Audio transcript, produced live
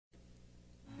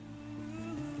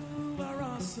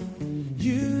awesome.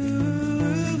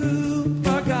 You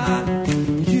are God.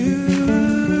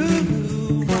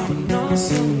 You are an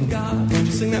awesome God. Would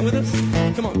you sing that with us?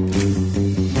 Come on.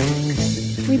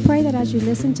 We pray that as you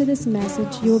listen to this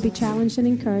message, you will be challenged and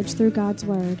encouraged through God's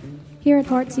Word. Here at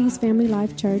Heartsease Family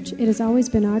Life Church, it has always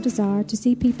been our desire to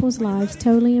see people's lives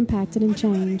totally impacted and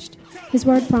changed. His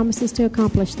Word promises to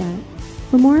accomplish that.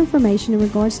 For more information in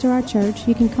regards to our church,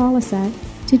 you can call us at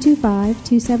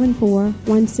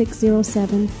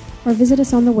 225-274-1607 or visit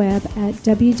us on the web at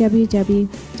www.hflc.us.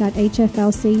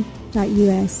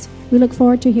 We look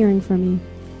forward to hearing from you.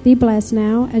 Be blessed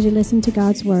now as you listen to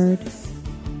God's Word.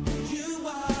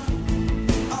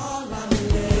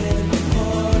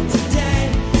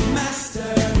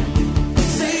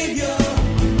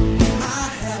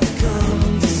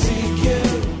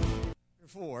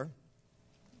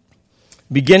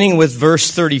 Beginning with verse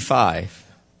 35.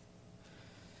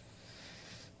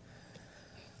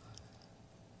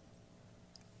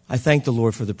 I thank the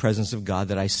Lord for the presence of God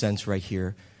that I sense right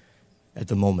here at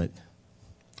the moment.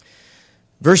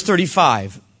 Verse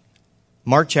 35,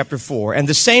 Mark chapter 4. And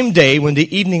the same day when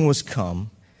the evening was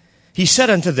come, he said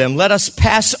unto them, let us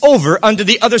pass over unto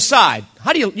the other side.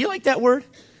 How do you like that word?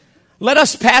 Let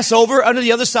us pass over unto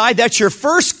the other side. That's your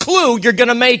first clue you're going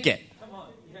to make it.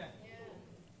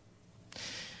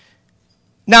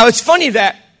 Now, it's funny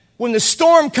that when the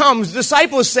storm comes, the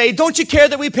disciples say, don't you care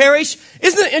that we perish?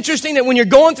 Isn't it interesting that when you're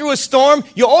going through a storm,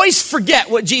 you always forget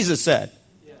what Jesus said?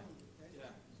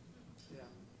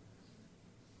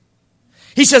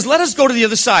 He says, let us go to the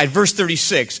other side, verse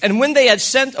 36. And when they had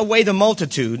sent away the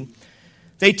multitude,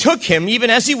 they took him, even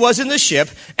as he was in the ship,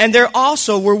 and there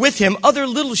also were with him other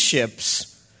little ships.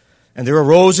 And there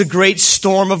arose a great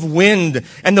storm of wind,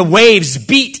 and the waves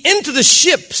beat into the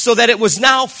ship so that it was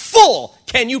now full.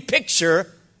 Can you picture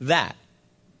that?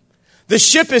 The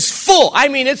ship is full. I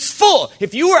mean, it's full.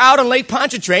 If you were out on Lake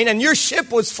Pontchartrain and your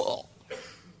ship was full,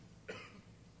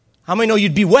 how many know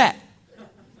you'd be wet?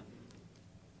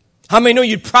 How many know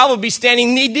you'd probably be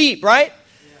standing knee deep, right?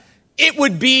 Yeah. It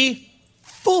would be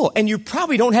full, and you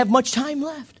probably don't have much time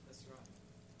left.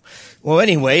 Well,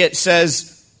 anyway, it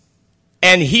says,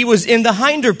 and he was in the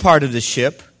hinder part of the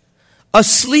ship,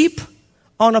 asleep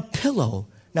on a pillow.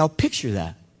 Now, picture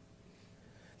that.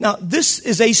 Now, this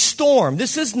is a storm.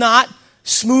 This is not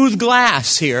smooth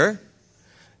glass here.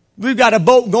 We've got a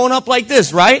boat going up like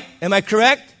this, right? Am I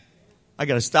correct? I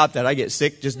got to stop that. I get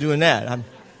sick just doing that.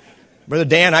 Brother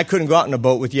Dan, I couldn't go out in a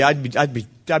boat with you. I'd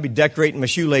be decorating my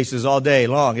shoelaces all day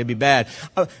long. It'd be bad.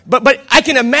 But I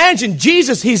can imagine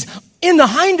Jesus. He's in the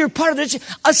hinder part of the ship,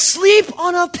 asleep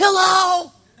on a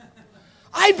pillow.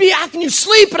 How can you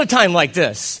sleep at a time like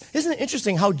this? Isn't it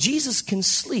interesting how Jesus can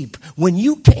sleep when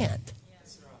you can't?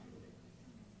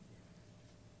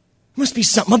 Must be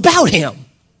something about him.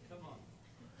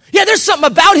 Yeah, there's something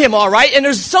about him, all right, and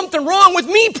there's something wrong with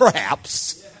me,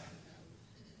 perhaps.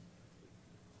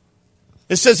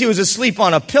 It says he was asleep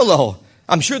on a pillow.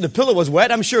 I'm sure the pillow was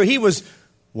wet. I'm sure he was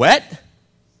wet.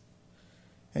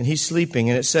 And he's sleeping,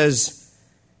 and it says,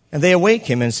 and they awake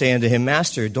him and say unto him,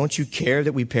 Master, don't you care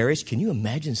that we perish? Can you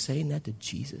imagine saying that to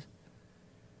Jesus?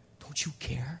 Don't you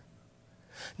care?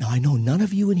 Now, I know none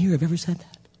of you in here have ever said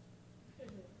that.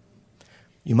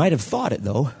 You might have thought it,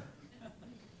 though.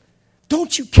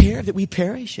 Don't you care that we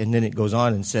perish? And then it goes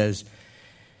on and says,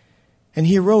 and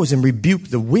he arose and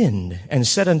rebuked the wind and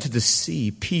said unto the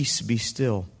sea, Peace, be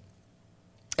still.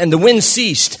 And the wind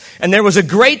ceased, and there was a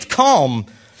great calm.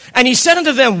 And he said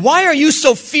unto them, Why are you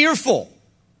so fearful?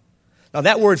 Now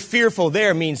that word fearful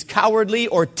there means cowardly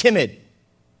or timid.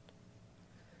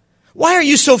 Why are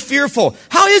you so fearful?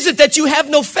 How is it that you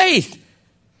have no faith?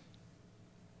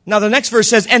 Now the next verse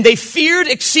says, and they feared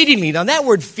exceedingly. Now that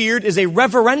word feared is a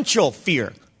reverential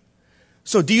fear.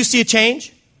 So do you see a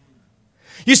change?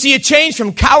 You see a change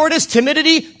from cowardice,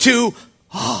 timidity to,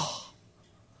 a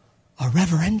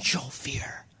reverential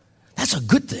fear. That's a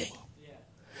good thing.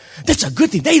 That's a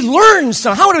good thing. They learned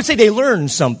something. How would I say they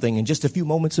learned something in just a few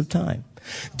moments of time?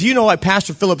 Do you know what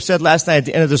Pastor Philip said last night at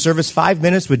the end of the service? 5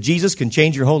 minutes with Jesus can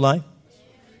change your whole life.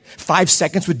 5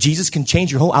 seconds with Jesus can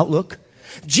change your whole outlook.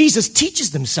 Jesus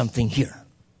teaches them something here.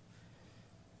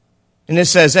 And it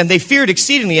says, and they feared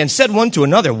exceedingly and said one to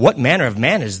another, What manner of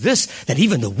man is this, that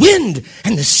even the wind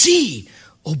and the sea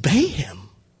obey him?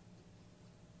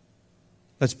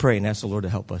 Let's pray and ask the Lord to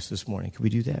help us this morning. Can we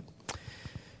do that?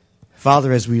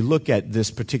 Father, as we look at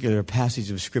this particular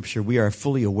passage of Scripture, we are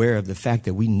fully aware of the fact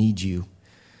that we need you.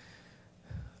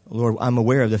 Lord, I'm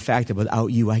aware of the fact that without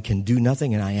you I can do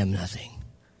nothing and I am nothing.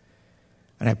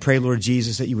 And I pray, Lord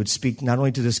Jesus, that you would speak not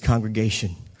only to this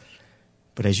congregation,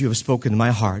 but as you have spoken to my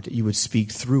heart, that you would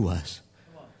speak through us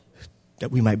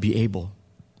that we might be able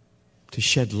to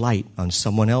shed light on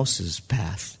someone else's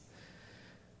path.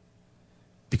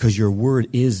 Because your word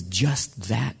is just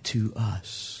that to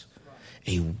us.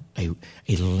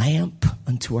 A lamp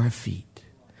unto our feet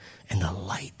and a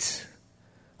light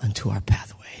unto our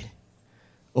pathway.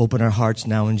 Open our hearts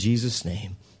now in Jesus'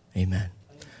 name. Amen.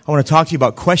 I want to talk to you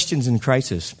about questions in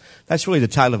crisis. That's really the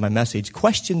title of my message,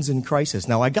 Questions in Crisis.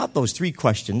 Now, I got those 3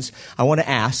 questions I want to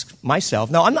ask myself.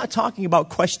 Now, I'm not talking about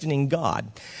questioning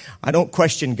God. I don't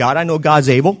question God. I know God's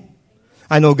able.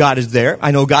 I know God is there. I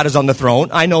know God is on the throne.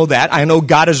 I know that. I know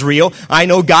God is real. I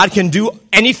know God can do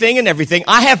anything and everything.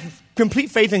 I have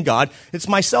complete faith in God. It's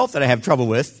myself that I have trouble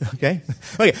with, okay?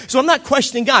 Okay, so I'm not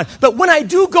questioning God. But when I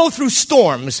do go through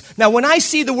storms, now when I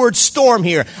see the word storm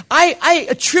here, I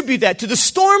attribute that to the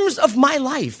storms of my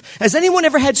life. Has anyone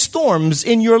ever had storms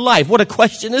in your life? What a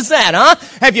question is that, huh?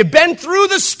 Have you been through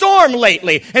the storm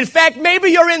lately? In fact, maybe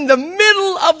you're in the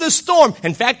middle of the storm.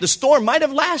 In fact, the storm might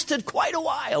have lasted quite a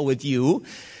while with you.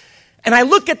 And I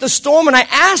look at the storm and I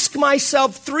ask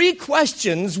myself 3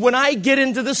 questions when I get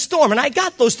into the storm. And I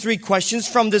got those 3 questions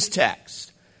from this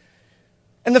text.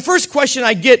 And the first question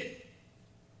I get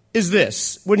is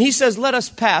this. When he says, let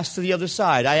us pass to the other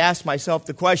side, I ask myself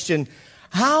the question,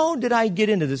 how did I get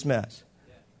into this mess?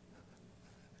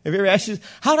 Have you ever asked this?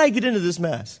 How did I get into this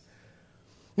mess?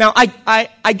 Now,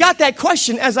 I got that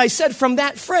question, as I said, from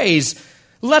that phrase,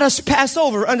 let us pass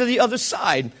over under the other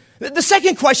side. The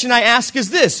second question I ask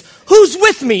is this. Who's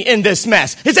with me in this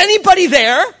mess? Is anybody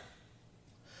there?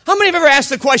 How many have ever asked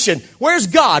the question, where's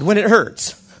God when it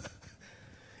hurts?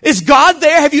 Is God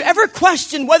there? Have you ever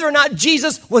questioned whether or not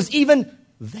Jesus was even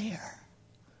there?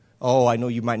 Oh, I know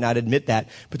you might not admit that.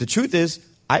 But the truth is,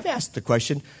 I've asked the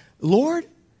question, Lord,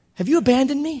 have you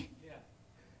abandoned me?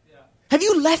 Have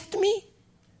you left me?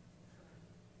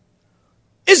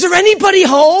 Is there anybody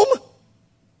home?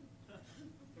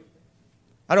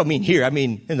 I don't mean here, I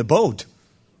mean in the boat.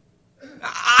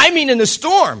 I mean in the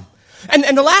storm.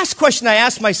 And the last question I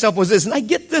asked myself was this, and I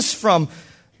get this from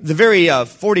the very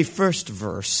 41st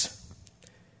verse.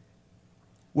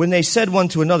 When they said one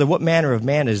to another, what manner of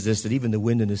man is this that even the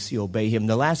wind and the sea obey him?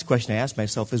 The last question I asked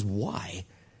myself is, why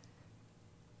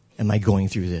am I going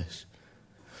through this?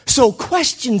 So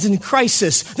questions in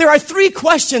crisis. There are 3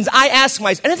 questions I ask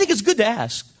myself, and I think it's good to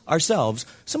ask ourselves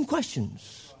some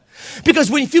questions. Because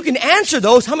if you can answer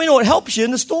those, how many know it helps you in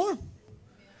the storm?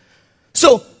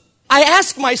 So I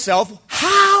ask myself,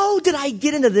 how did I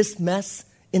get into this mess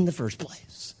in the first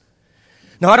place?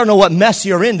 Now, I don't know what mess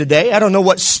you're in today. I don't know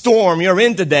what storm you're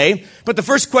in today. But the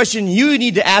first question you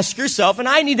need to ask yourself, and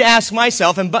I need to ask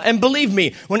myself, and believe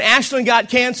me, when Ashlyn got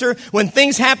cancer, when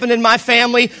things happened in my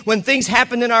family, when things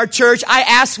happened in our church, I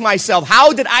ask myself,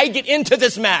 how did I get into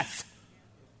this mess?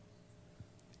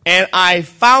 And I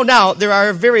found out there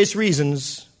are various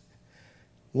reasons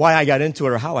why I got into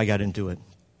it or how I got into it.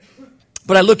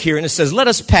 But I look here and it says, let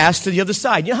us pass to the other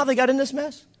side. You know how they got in this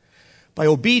mess? By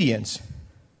obedience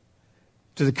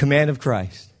to the command of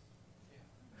Christ.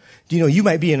 Do you know you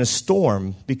might be in a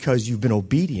storm because you've been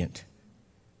obedient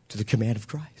to the command of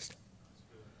Christ?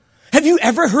 Have you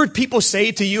ever heard people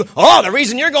say to you, oh, the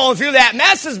reason you're going through that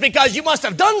mess is because you must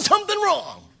have done something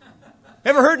wrong?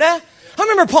 Ever heard that? I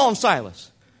remember Paul and Silas.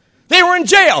 They were in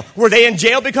jail. Were they in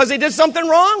jail because they did something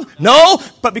wrong? No,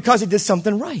 but because they did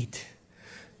something right.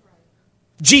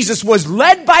 Jesus was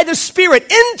led by the Spirit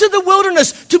into the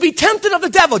wilderness to be tempted of the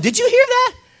devil. Did you hear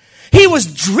that? He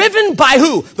was driven by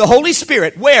who? The Holy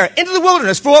Spirit. Where? Into the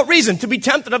wilderness. For what reason? To be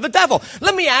tempted of the devil.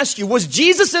 Let me ask you, was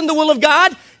Jesus in the will of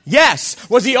God? Yes.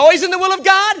 Was he always in the will of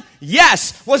God?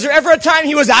 Yes. Was there ever a time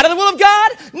he was out of the will of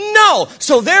God? No.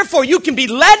 So therefore, you can be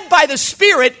led by the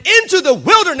Spirit into the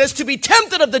wilderness to be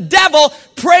tempted of the devil.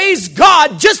 Praise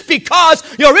God. Just because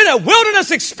you're in a wilderness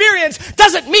experience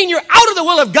doesn't mean you're out of the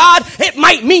will of God. It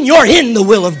might mean you're in the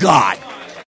will of God.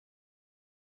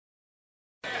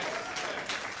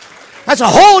 That's a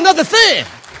whole nother thing.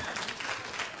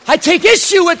 I take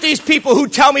issue with these people who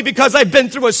tell me because I've been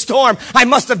through a storm, I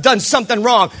must have done something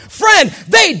wrong. Friend,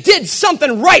 they did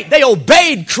something right. They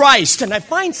obeyed Christ. And I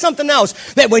find something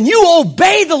else, that when you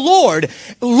obey the Lord,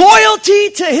 loyalty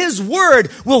to His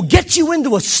word will get you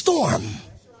into a storm.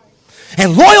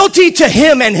 And loyalty to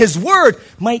Him and His word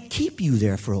might keep you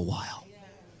there for a while.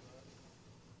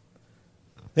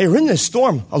 They were in this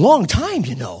storm a long time,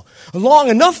 you know. Long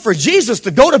enough for Jesus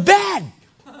to go to bed.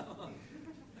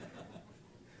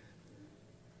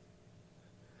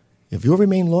 If you'll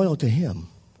remain loyal to Him,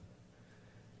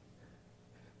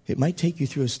 it might take you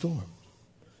through a storm.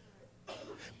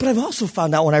 But I've also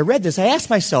found out when I read this, I asked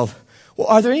myself, well,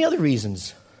 are there any other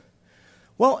reasons?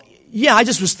 Well, yeah, I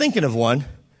just was thinking of one.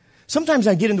 Sometimes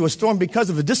I get into a storm because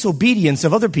of the disobedience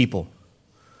of other people.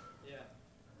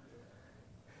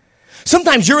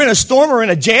 Sometimes you're in a storm or in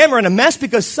a jam or in a mess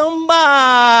because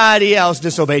somebody else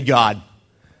disobeyed God.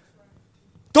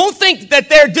 Don't think that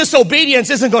their disobedience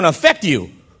isn't going to affect you,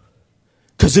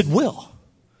 because it will.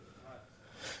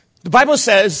 The Bible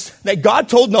says that God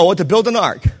told Noah to build an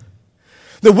ark.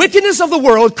 The wickedness of the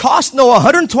world cost Noah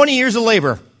 120 years of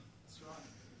labor.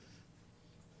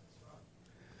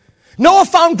 Noah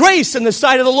found grace in the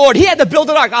sight of the Lord. He had to build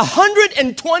an ark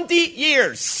 120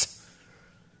 years.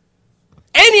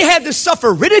 And he had to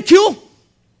suffer ridicule.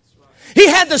 He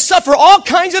had to suffer all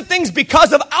kinds of things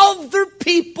because of other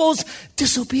people's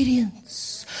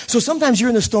disobedience. So sometimes you're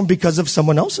in the storm because of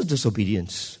someone else's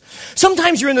disobedience.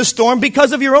 Sometimes you're in the storm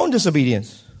because of your own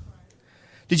disobedience.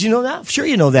 Did you know that? Sure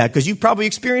you know that, because you've probably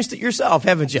experienced it yourself,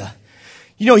 haven't you?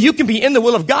 You know, you can be in the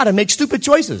will of God and make stupid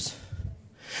choices.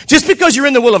 Just because you're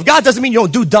in the will of God doesn't mean you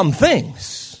don't do dumb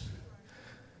things.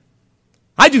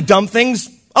 I do dumb things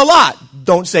a lot.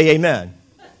 Don't say amen.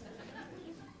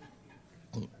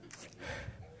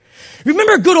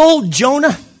 Remember good old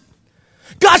Jonah?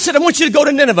 God said, I want you to go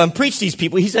to Nineveh and preach these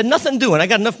people. He said, nothing doing. I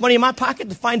got enough money in my pocket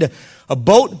to find a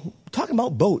boat. We're talking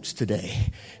about boats today.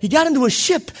 He got into a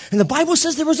ship, and the Bible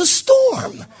says there was a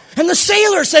storm. And the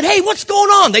sailor said, hey, what's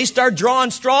going on? They start drawing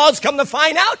straws, come to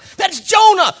find out, that's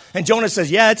Jonah. And Jonah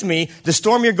says, yeah, it's me. The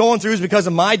storm you're going through is because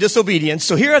of my disobedience.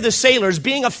 So here are the sailors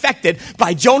being affected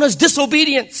by Jonah's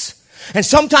disobedience. And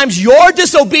sometimes your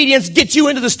disobedience gets you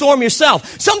into the storm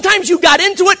yourself. Sometimes you got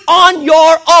into it on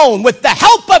your own with the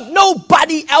help of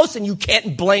nobody else, and you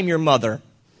can't blame your mother.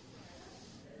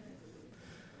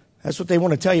 That's what they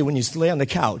want to tell you when you lay on the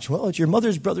couch. Well, it's your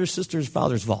mother's, brother's, sister's,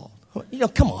 father's fault. You know,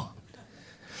 come on.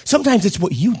 Sometimes it's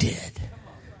what you did.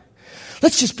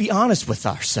 Let's just be honest with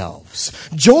ourselves.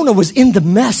 Jonah was in the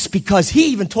mess because he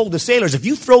even told the sailors, if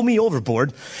you throw me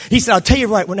overboard, he said, I'll tell you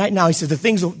right now, he said,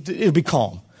 it'll be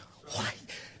calm. Why?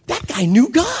 That guy knew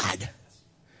God.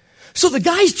 So the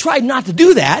guys tried not to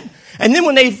do that. And then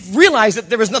when they realized that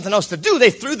there was nothing else to do, they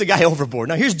threw the guy overboard.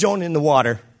 Now here's Jonah in the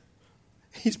water.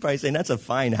 He's probably saying, that's a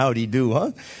fine howdy do,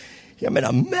 huh? I'm in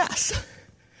a mess.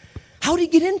 How did he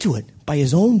get into it? By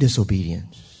his own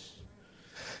disobedience.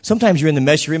 Sometimes you're in the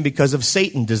mess you're in because of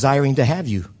Satan desiring to have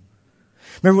you.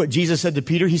 Remember what Jesus said to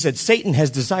Peter? He said, Satan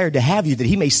has desired to have you that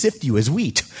he may sift you as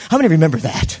wheat. How many remember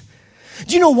that?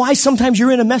 Do you know why sometimes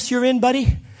you're in a mess you're in,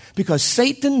 buddy? Because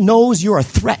Satan knows you're a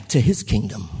threat to his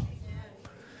kingdom.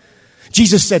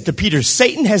 Jesus said to Peter,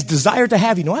 Satan has desired to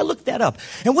have you. Now, I looked that up.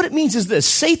 And what it means is this.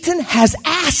 Satan has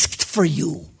asked for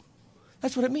you.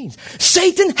 That's what it means.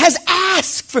 Satan has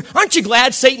asked for. Aren't you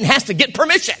glad Satan has to get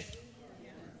permission?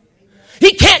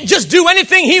 He can't just do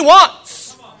anything he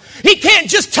wants. He can't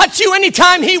just touch you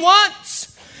anytime he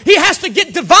wants. He has to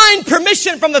get divine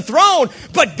permission from the throne.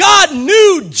 But God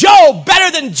knew Job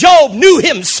better than Job knew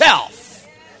himself.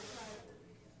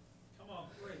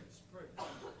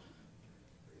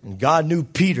 And God knew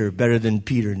Peter better than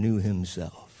Peter knew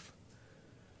himself.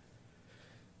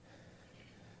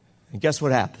 And guess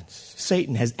what happens?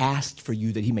 Satan has asked for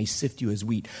you that he may sift you as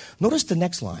wheat. Notice the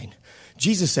next line.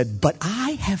 Jesus said, but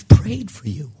I have prayed for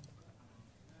you.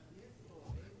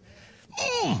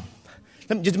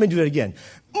 Let me do that again.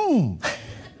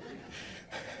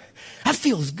 That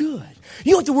feels good.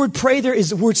 You know what the word pray there is?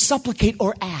 The word supplicate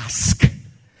or ask.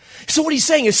 So what he's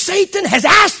saying is Satan has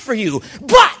asked for you,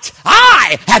 but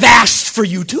I have asked for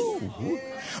you too.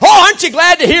 Oh, aren't you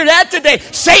glad to hear that today?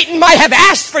 Satan might have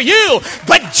asked for you,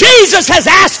 but Jesus has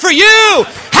asked for you.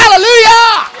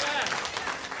 Hallelujah!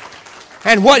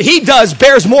 And what he does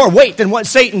bears more weight than what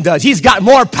Satan does. He's got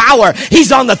more power.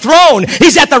 He's on the throne.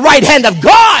 He's at the right hand of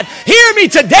God. Hear me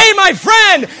today, my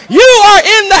friend. You are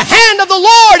in the hand of the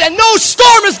Lord, and no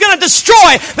storm is going to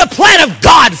destroy the plan of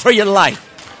God for your life.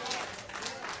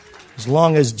 As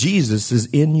long as Jesus is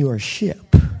in your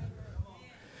ship.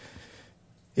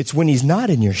 It's when he's not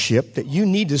in your ship that you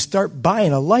need to start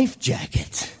buying a life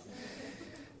jacket.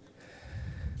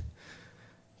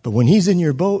 But when he's in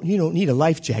your boat, you don't need a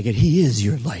life jacket. He is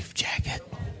your life jacket.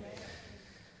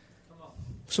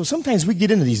 So sometimes we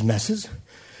get into these messes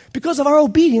because of our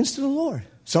obedience to the Lord.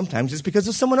 Sometimes it's because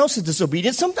of someone else's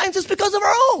disobedience. Sometimes it's because of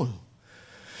our own.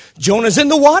 Jonah's in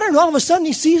the water, and all of a sudden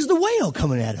he sees the whale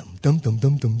coming at him. Dum, dum,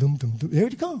 dum, dum, dum, dum, dum. There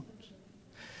it comes.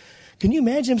 Can you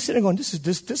imagine him sitting there going, this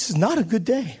is not a good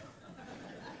day.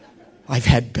 I've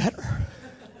had better.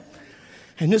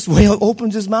 And this whale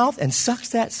opens his mouth and sucks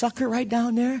that sucker right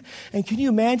down there. And can you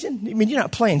imagine? I mean, you're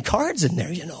not playing cards in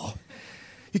there, you know.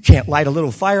 You can't light a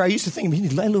little fire. I used to think, you need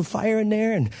to light a little fire in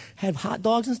there and have hot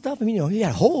dogs and stuff. I mean, you know, you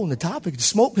had a hole in the top. The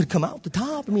smoke could come out the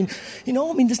top. I mean,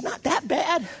 it's not that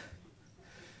bad.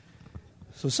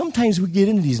 So sometimes we get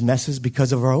into these messes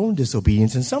because of our own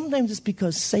disobedience, and sometimes it's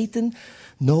because Satan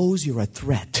knows you're a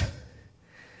threat.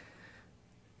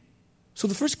 So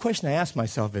the first question I ask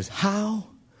myself is, how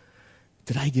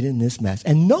did I get in this mess?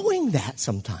 And knowing that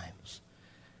sometimes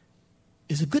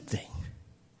is a good thing.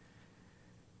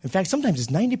 In fact, sometimes it's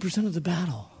 90% of the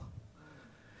battle.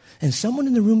 And someone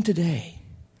in the room today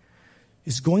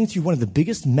is going through one of the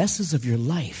biggest messes of your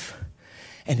life.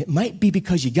 And it might be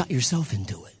because you got yourself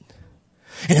into it.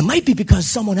 And it might be because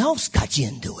someone else got you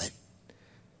into it.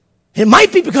 It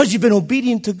might be because you've been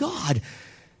obedient to God.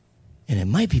 And it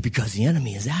might be because the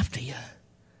enemy is after you.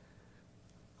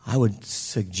 I would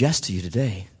suggest to you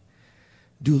today,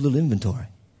 do a little inventory.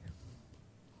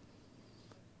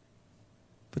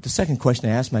 But the second question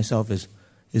I ask myself is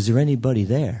there anybody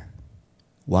there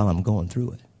while I'm going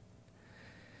through it?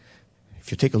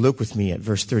 If you take a look with me at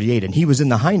verse 38, and he was in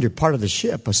the hinder part of the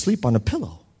ship, asleep on a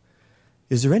pillow.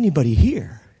 Is there anybody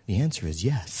here? The answer is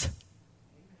yes.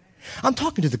 I'm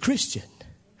talking to the Christian.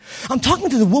 I'm talking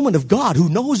to the woman of God who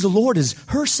knows the Lord is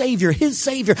her Savior, his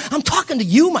Savior. I'm talking to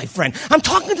you, my friend. I'm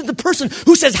talking to the person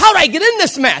who says, how did I get in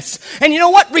this mess? And you know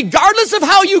what? Regardless of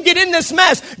how you get in this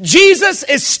mess, Jesus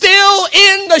is still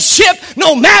in the ship.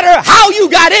 No matter how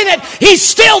you got in it, he's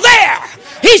still there.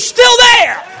 He's still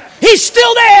there. He's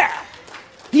still there.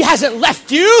 He hasn't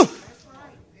left you.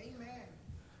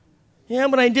 Yeah,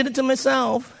 but I did it to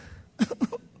myself.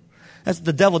 That's what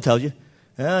the devil tells you.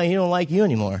 He don't like you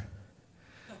anymore.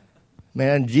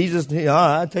 Man, Jesus,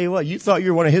 I tell you what, you thought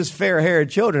you were one of his fair-haired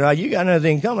children. You got another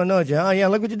thing coming, don't you? Oh, yeah,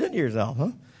 look what you did to yourself, huh?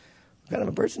 What kind of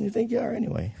a person do you think you are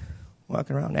anyway?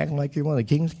 Walking around acting like you're one of the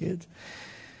king's kids.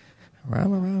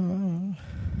 I'm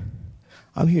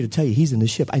here to tell you, he's in the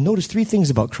ship. I noticed 3 things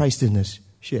about Christ in this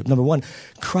ship. Number 1,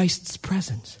 Christ's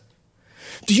presence.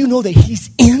 Do you know that he's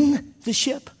in the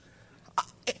ship?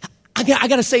 I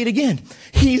got to say it again.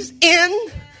 He's in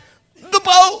the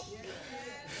boat.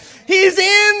 He's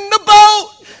in the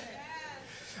boat.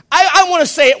 I want to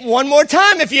say it one more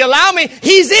time, if you allow me.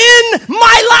 He's in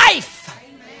my life.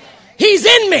 He's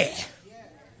in me.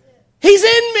 He's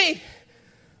in me.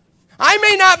 I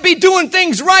may not be doing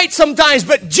things right sometimes,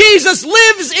 but Jesus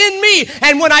lives in me.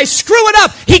 And when I screw it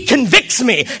up, he convicts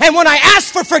me. And when I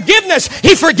ask for forgiveness,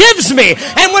 he forgives me.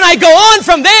 And when I go on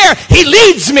from there, he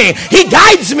leads me. He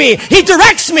guides me. He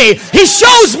directs me. He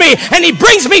shows me. And he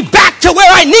brings me back to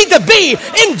where I need to be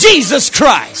in Jesus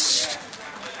Christ.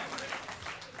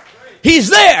 He's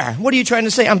there. What are you trying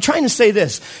to say? I'm trying to say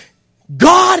this.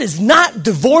 God is not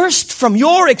divorced from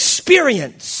your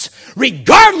experience,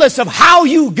 regardless of how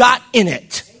you got in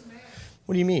it.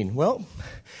 What do you mean? Well,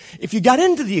 if you got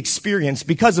into the experience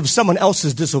because of someone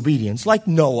else's disobedience, like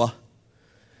Noah,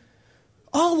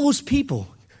 all those people,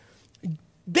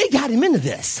 they got him into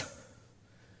this.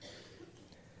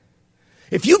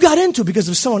 If you got into it because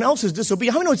of someone else's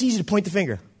disobedience, how many know it's easy to point the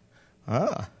finger?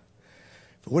 If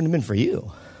it wouldn't have been for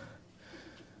you.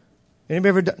 Anybody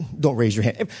ever done? Don't raise your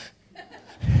hand.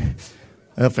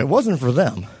 If it wasn't for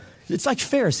them, it's like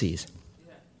Pharisees.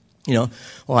 You know,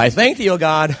 well, I thank thee, O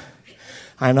God,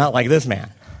 I'm not like this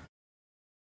man.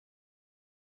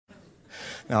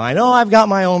 Now, I know I've got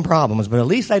my own problems, but at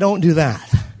least I don't do that.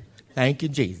 Thank you,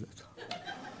 Jesus.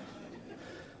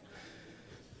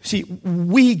 See,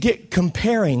 we get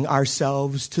comparing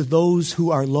ourselves to those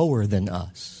who are lower than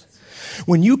us.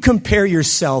 When you compare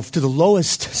yourself to the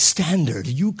lowest standard,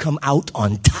 you come out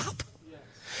on top.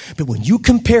 But when you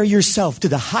compare yourself to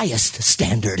the highest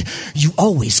standard, you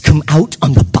always come out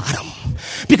on the bottom.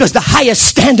 Because the highest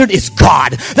standard is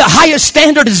God. The highest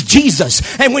standard is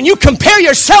Jesus. And when you compare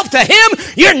yourself to him,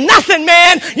 you're nothing,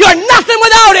 man. You're nothing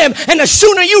without him. And the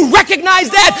sooner you recognize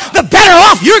that, the better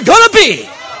off you're going to be.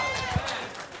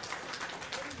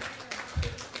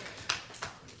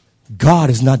 God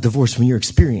is not divorced from your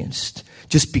experience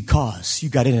just because you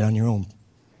got in it on your own.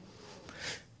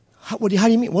 How do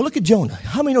you mean? Well, look at Jonah.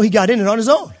 How many know he got in it on his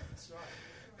own?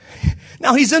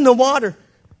 Now he's in the water.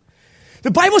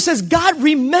 The Bible says God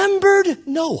remembered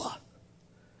Noah.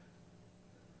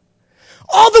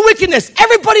 All the wickedness,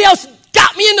 everybody else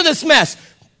got me into this mess.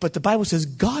 But the Bible says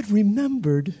God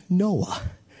remembered Noah.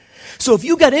 So if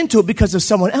you got into it because of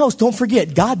someone else, don't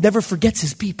forget, God never forgets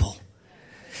his people.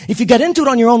 If you got into it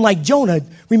on your own like Jonah,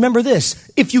 remember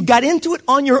this. If you got into it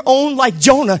on your own like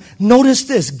Jonah, notice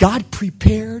this. God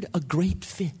prepared a great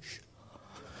fish.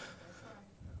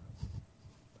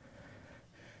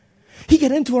 He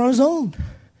got into it on his own.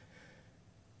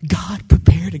 God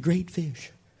prepared a great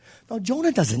fish. Now,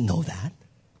 Jonah doesn't know that.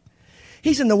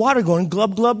 He's in the water going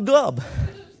glub, glub, glub.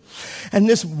 And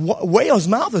this whale's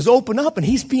mouth is open up and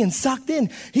he's being sucked in.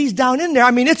 He's down in there.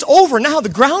 I mean, it's over now. The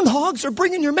groundhogs are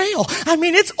bringing your mail. I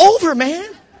mean, it's over, man.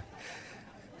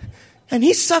 And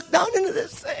he's sucked down into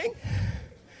this thing.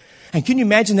 And can you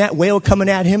imagine that whale coming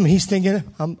at him and he's thinking,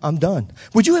 I'm done.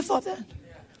 Would you have thought that?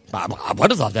 I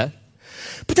would have thought that.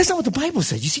 But that's not what the Bible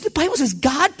says. You see, the Bible says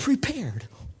God prepared.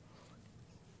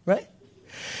 Right?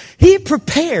 He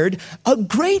prepared a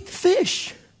great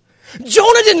fish.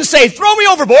 Jonah didn't say, throw me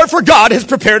overboard for God has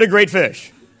prepared a great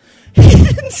fish. He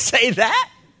didn't say that.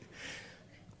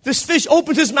 This fish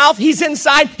opens his mouth. He's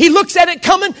inside. He looks at it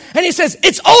coming and he says,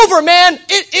 it's over, man.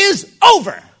 It is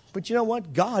over. But you know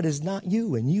what? God is not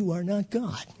you and you are not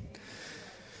God.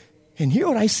 And here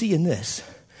what I see in this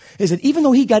is that even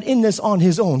though he got in this on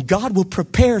his own, God will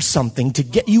prepare something to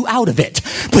get you out of it.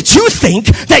 But you think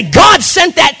that God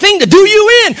sent that thing to do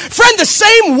you in. Friend, the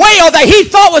same whale that he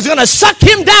thought was going to suck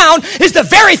him down is the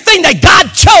very thing that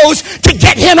God chose to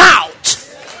get him out.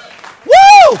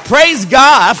 Woo! Praise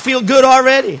God. I feel good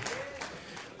already.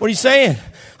 What are you saying?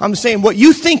 I'm saying what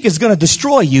you think is going to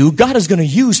destroy you, God is going to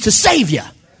use to save you.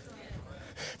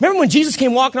 Remember when Jesus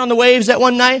came walking on the waves that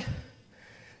one night?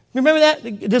 Remember that?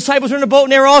 The disciples were in the boat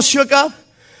and they were all shook up.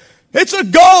 It's a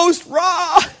ghost,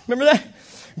 rah! Remember that?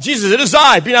 Jesus, it is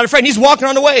I, be not afraid. And he's walking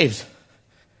on the waves.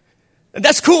 And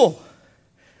that's cool.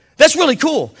 That's really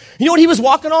cool. You know what he was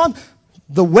walking on?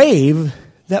 The wave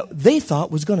that they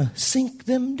thought was going to sink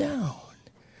them down.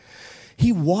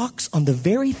 He walks on the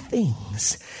very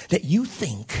things that you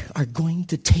think are going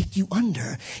to take you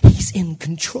under. He's in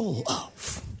control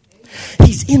of.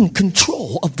 He's in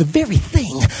control of the very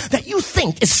thing that you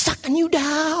think is sucking you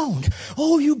down.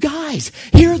 Oh, you guys,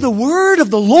 hear the word of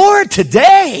the Lord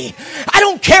today. I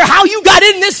don't care how you got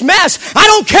in this mess. I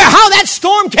don't care how that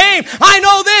storm came. I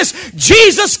know this.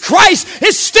 Jesus Christ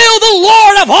is still the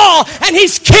Lord of all, and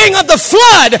he's king of the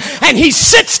flood, and he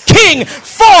sits king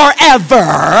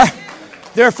forever.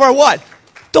 Therefore what?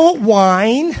 Don't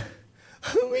whine.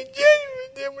 When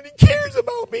he cares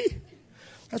about me.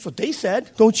 That's what they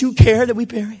said. Don't you care that we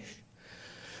perish?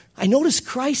 I notice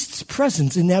Christ's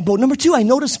presence in that boat. Number two, I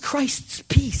notice Christ's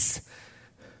peace.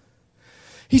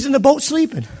 He's in the boat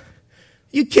sleeping.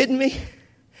 You kidding me?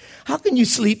 How can you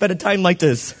sleep at a time like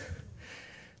this?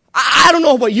 I don't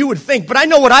know what you would think, but I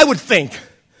know what I would think.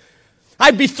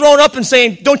 I'd be thrown up and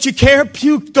saying, don't you care?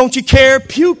 Puke, don't you care?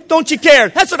 Puke, don't you care?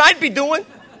 That's what I'd be doing.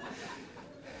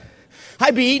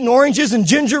 I'd be eating oranges and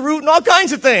ginger root and all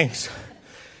kinds of things.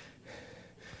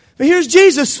 But here's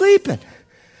Jesus sleeping.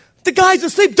 The guy's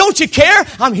asleep. Don't you care?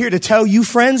 I'm here to tell you,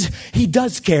 friends, he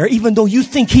does care. Even though you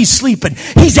think he's sleeping,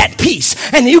 he's at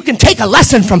peace. And you can take a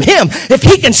lesson from him. If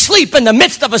he can sleep in the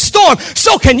midst of a storm,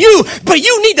 so can you. But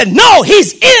you need to know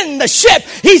he's in the ship.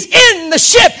 He's in the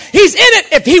ship. He's in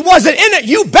it. If he wasn't in it,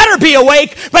 you better be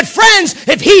awake. But friends,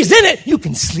 if he's in it, you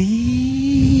can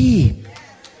sleep.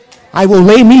 I will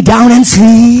lay me down and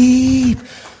sleep.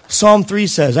 Psalm 3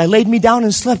 says, I laid me down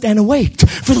and slept and awaked,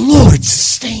 for the Lord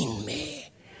sustained me.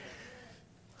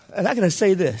 And I got to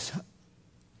say this.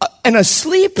 An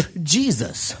asleep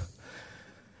Jesus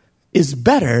is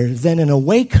better than an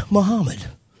awake Muhammad.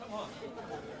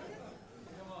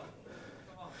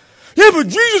 Yeah, but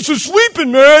Jesus is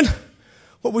sleeping, man.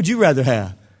 What would you rather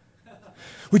have?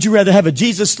 Would you rather have a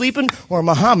Jesus sleeping or a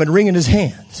Muhammad wringing his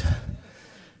hands?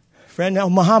 Friend, now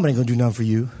Muhammad ain't going to do nothing for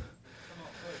you.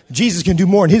 Jesus can do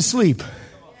more in his sleep.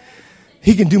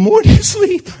 He can do more in his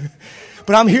sleep.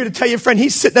 But I'm here to tell you, friend,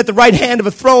 he's sitting at the right hand of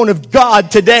a throne of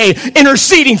God today,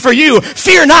 interceding for you.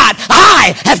 Fear not,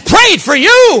 I have prayed for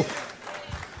you.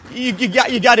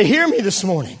 You got to hear me this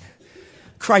morning.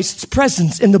 Christ's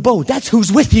presence in the boat, that's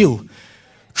who's with you.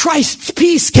 Christ's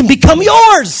peace can become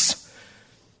yours.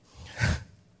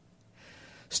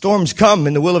 Storms come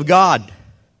in the will of God.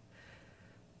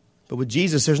 But with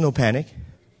Jesus, there's no panic.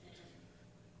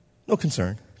 No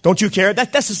concern. Don't you care?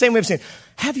 That's the same way of saying,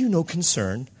 have you no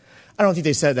concern? I don't think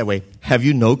they said it that way. Have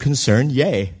you no concern?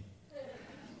 Yea.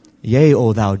 Yea,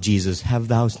 O thou Jesus, have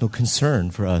thou no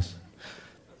concern for us.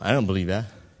 I don't believe that.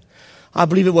 I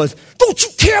believe it was, don't you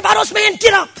care about us, man?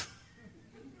 Get up.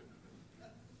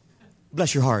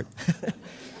 Bless your heart.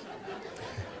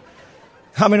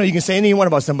 How many know you can say anything you want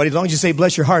about somebody as long as you say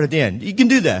bless your heart at the end? You can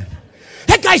do that.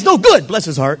 That guy's no good. Bless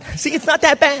his heart. See, it's not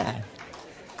that bad.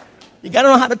 You got to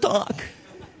know how to talk.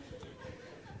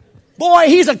 Boy,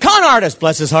 he's a con artist.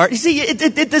 Bless his heart. You see,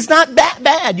 it's not that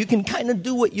bad. You can kind of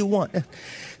do what you want.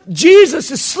 Jesus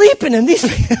is sleeping in these.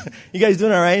 You guys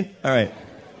doing all right? All right.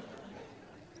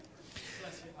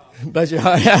 Bless your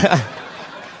heart.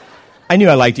 I knew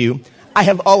I liked you. I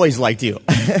have always liked you.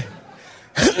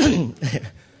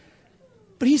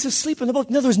 but he's asleep in the boat.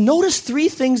 In other words, notice three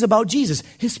things about Jesus.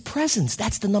 His presence,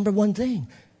 that's the number one thing.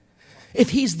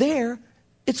 If he's there,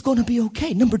 it's going to be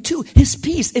okay. Number two, his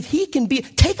peace. If he can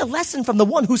take a lesson from the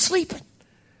one who's sleeping.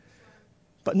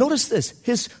 But notice this,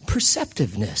 his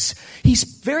perceptiveness. He's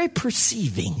very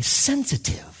perceiving,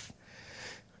 sensitive.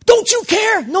 Don't you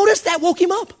care? Notice that woke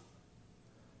him up.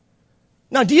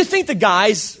 Now, do you think the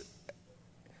guys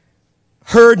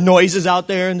heard noises out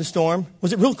there in the storm?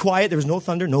 Was it real quiet? There was no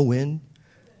thunder, no wind?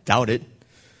 Doubt it.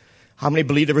 How many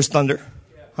believe there was thunder?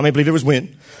 How many believe there was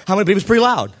wind? How many believe it was pretty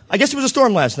loud? I guess it was a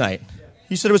storm last night.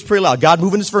 You said it was pretty loud. God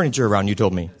moving his furniture around, you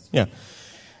told me. Yeah.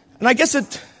 And I guess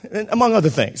it, among other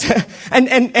things. and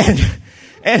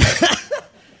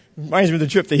reminds me of the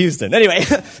trip to Houston. Anyway.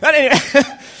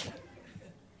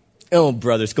 Oh,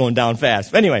 brother, it's going down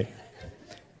fast. Anyway.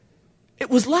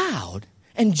 It was loud.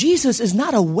 And Jesus is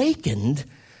not awakened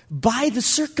by the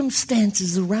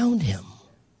circumstances around him.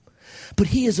 But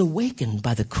he is awakened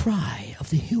by the cry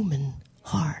of the human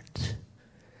heart.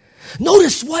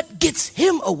 Notice what gets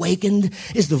him awakened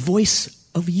is the voice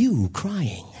of you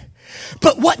crying.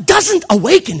 But what doesn't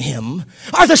awaken him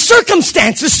are the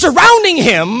circumstances surrounding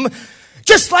him.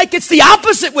 Just like it's the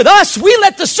opposite with us. We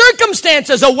let the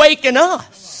circumstances awaken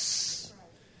us.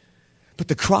 But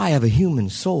the cry of a human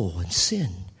soul in sin,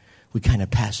 we kind of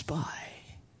pass by.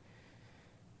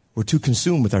 We're too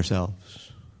consumed with ourselves.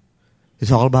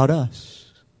 It's all about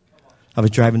us. I was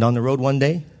driving down the road one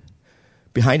day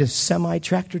behind a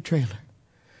semi-tractor trailer.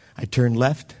 I turned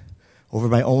left over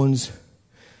by Owens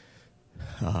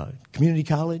Community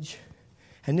College,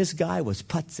 and this guy was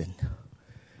putzing.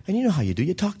 And you know how you do.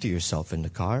 You talk to yourself in the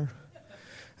car.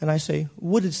 And I say,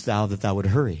 wouldest thou that thou would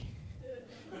hurry?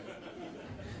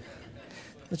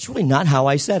 That's really not how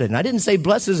I said it. And I didn't say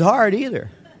bless his heart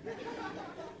either.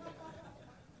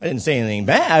 I didn't say anything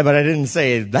bad, but I didn't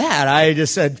say that. I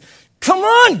just said, come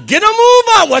on, get a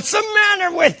move on. What's the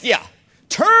matter with you?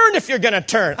 Turn if you're going to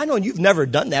turn. I know you've never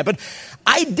done that, but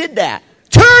I did that.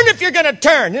 Turn if you're going to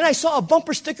turn. And I saw a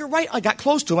bumper sticker I got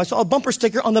close to him. I saw a bumper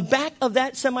sticker on the back of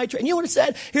that semi-trailer. And you know what it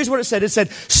said? Here's what it said. It said,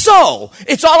 so,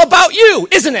 it's all about you,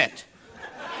 isn't it?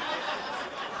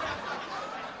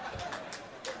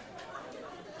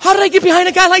 How did I get behind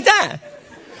a guy like that?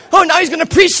 Oh, now he's going to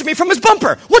preach to me from his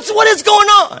bumper. What is going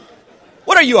on?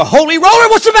 What are you, a holy roller?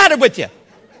 What's the matter with you?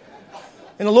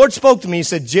 And the Lord spoke to me. He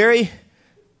said, Jerry,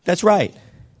 that's right.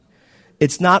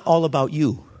 It's not all about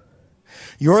you.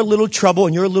 Your little trouble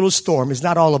and your little storm is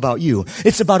not all about you.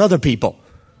 It's about other people.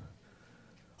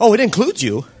 Oh, it includes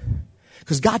you.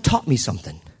 Because God taught me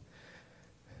something.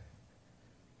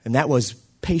 And that was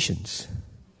patience.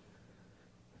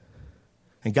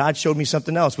 And God showed me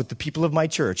something else with the people of my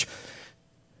church.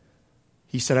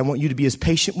 He said, I want you to be as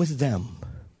patient with them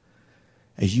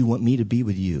as you want me to be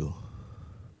with you.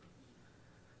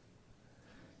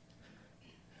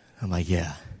 I'm like,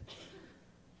 yeah,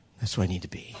 that's what I need to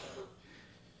be.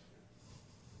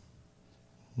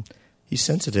 He's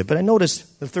sensitive. But I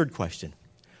noticed the third question.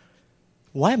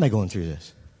 Why am I going through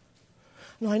this?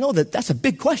 No, I know that's a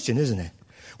big question, isn't it?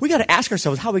 We got to ask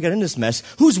ourselves how we got in this mess.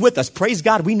 Who's with us? Praise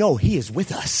God, we know he is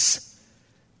with us.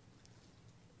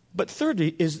 But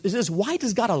thirdly is this, why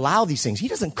does God allow these things? He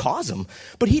doesn't cause them,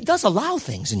 but he does allow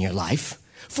things in your life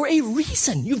for a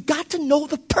reason. You've got to know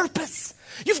the purpose.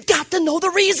 You've got to know the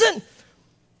reason.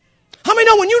 How many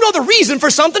know when you know the reason for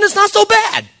something, it's not so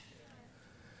bad?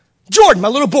 Jordan, my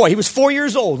little boy, he was 4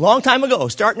 years old, long time ago,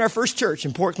 starting our first church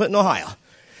in Port Clinton, Ohio.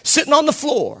 Sitting on the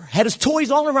floor, had his toys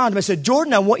all around him. I said,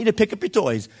 Jordan, I want you to pick up your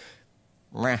toys.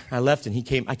 I left and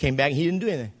I came back and he didn't do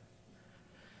anything.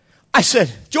 I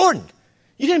said, Jordan,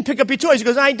 you didn't pick up your toys. He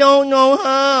goes, I don't know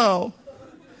how.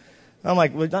 I'm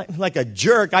like, well, like a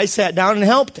jerk, I sat down and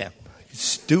helped him.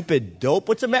 Stupid dope,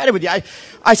 what's the matter with you?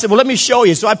 I said, well, let me show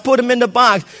you. So I put him in the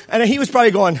box, and he was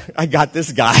probably going, I got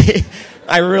this guy.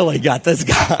 I really got this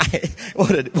guy.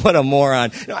 What a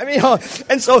moron. I mean,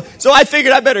 and so I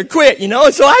figured I better quit,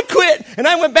 So I quit, and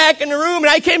I went back in the room, and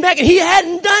I came back, and he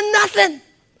hadn't done nothing.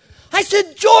 I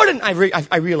said, Jordan,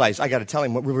 I realized I got to tell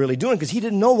him what we were really doing because he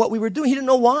didn't know what we were doing. He didn't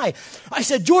know why. I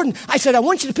said, Jordan, I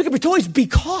want you to pick up your toys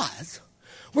because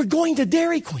we're going to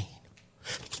Dairy Queen.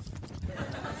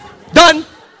 Done.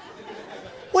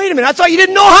 Wait a minute, I thought you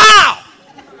didn't know how.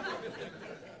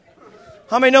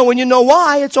 How many know when you know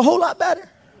why, it's a whole lot better?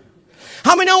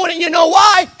 How many know when you know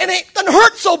why, it doesn't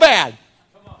hurt so bad?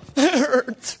 It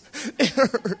hurts. It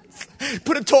hurts.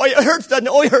 Put a toy, it hurts, doesn't it?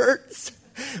 Oh, it hurts.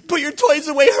 Put your toys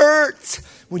away, hurts.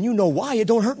 When you know why, it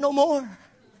don't hurt no more.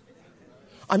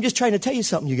 I'm just trying to tell you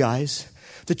something, you guys.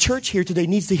 The church here today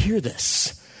needs to hear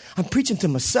this. I'm preaching to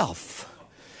myself,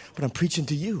 but I'm preaching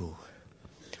to you.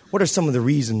 What are some of the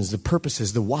reasons, the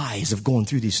purposes, the whys of going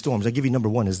through these storms? I'll give you number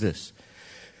one is this.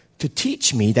 To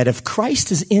teach me that if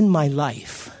Christ is in my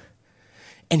life,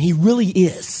 and he really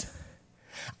is,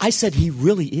 I said he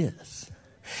really is.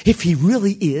 If he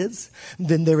really is,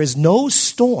 then there is no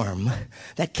storm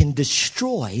that can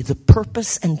destroy the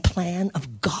purpose and plan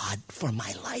of God for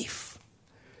my life.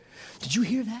 Did you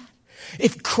hear that?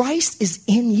 If Christ is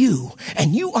in you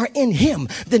and you are in him,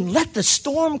 then let the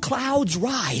storm clouds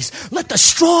rise. Let the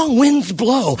strong winds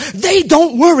blow. They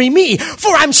don't worry me,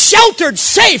 for I'm sheltered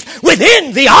safe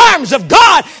within the arms of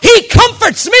God. He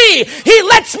comforts me. He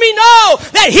lets me know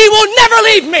that he will never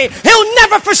leave me. He'll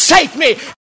never forsake me.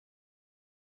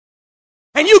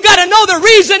 And you got to know the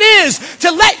reason is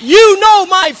to let you know,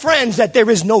 my friends, that there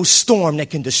is no storm that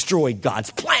can destroy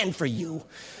God's plan for you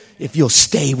if you'll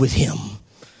stay with him.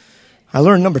 I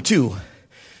learned number two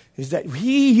is that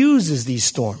he uses these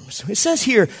storms. It says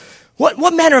here,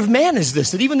 what manner of man is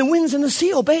this that even the winds and the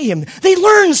sea obey him? They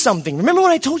learn something. Remember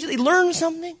when I told you they learned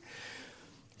something?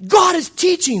 God is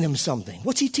teaching them something.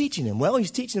 What's he teaching them? Well,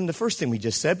 he's teaching them the first thing we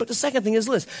just said, but the second thing is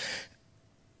this,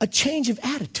 a change of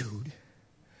attitude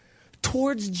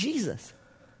towards Jesus.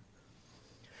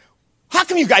 How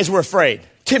come you guys were afraid?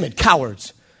 Timid,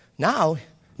 cowards. Now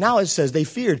it says they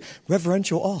feared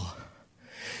reverential awe.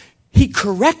 He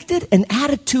corrected an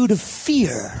attitude of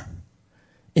fear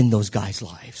in those guys'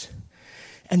 lives.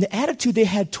 And the attitude they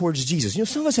had towards Jesus. You know,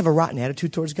 some of us have a rotten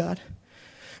attitude towards God.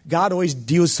 God always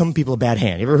deals some people a bad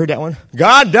hand. You ever heard that one?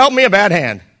 God dealt me a bad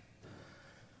hand.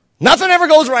 Nothing ever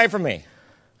goes right for me.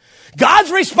 God's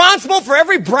responsible for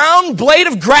every brown blade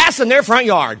of grass in their front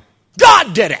yard.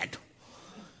 God did it.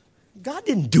 God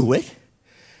didn't do it.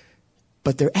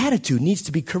 But their attitude needs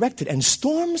to be corrected. And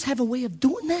storms have a way of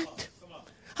doing that.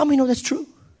 How many know that's true?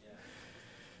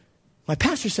 My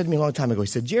pastor said to me a long time ago, he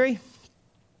said, Jerry,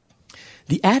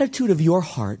 the attitude of your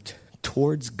heart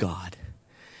towards God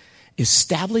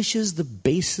establishes the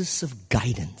basis of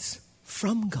guidance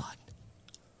from God.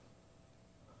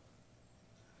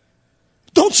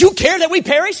 Don't you care that we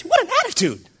perish? What an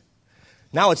attitude.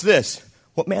 Now it's this.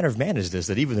 What manner of man is this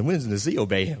that even the winds and the sea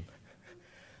obey him?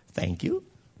 Thank you.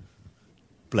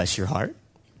 Bless your heart.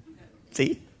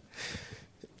 See?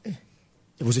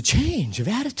 It was a change of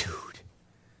attitude.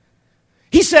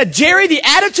 He said, Jerry, the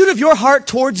attitude of your heart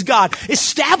towards God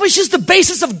establishes the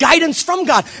basis of guidance from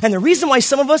God. And the reason why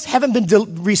some of us haven't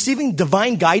been receiving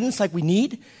divine guidance like we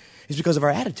need is because of our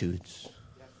attitudes.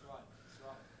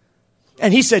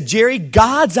 And he said, Jerry,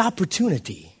 God's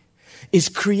opportunity is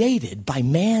created by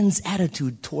man's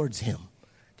attitude towards him.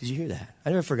 Did you hear that? I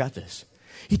never forgot this.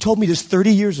 He told me this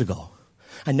 30 years ago.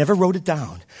 I never wrote it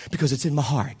down because it's in my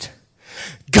heart.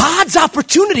 God's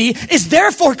opportunity is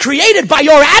therefore created by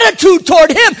your attitude toward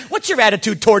him. What's your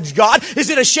attitude towards God? Is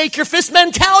it a shake your fist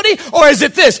mentality? Or is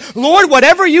it this, Lord,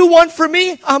 whatever you want for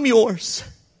me, I'm yours?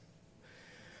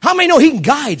 How many know he can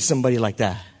guide somebody like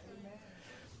that?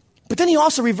 But then he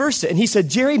also reversed it and he said,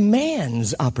 Jerry,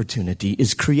 man's opportunity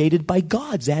is created by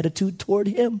God's attitude toward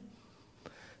him.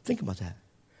 Think about that.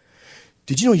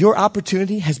 Did you know your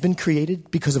opportunity has been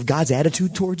created because of God's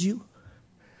attitude towards you?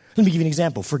 Let me give you an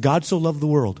example. For God so loved the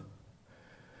world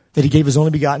that he gave his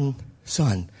only begotten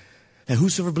son, that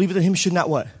whosoever believeth in him should not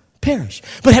what? Perish.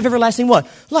 But have everlasting what?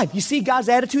 Life. You see God's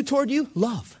attitude toward you?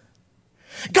 Love.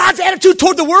 God's attitude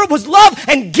toward the world was love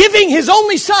and giving his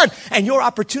only son. And your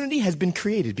opportunity has been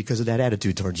created because of that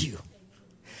attitude towards you.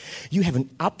 You have an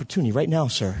opportunity right now,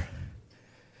 sir,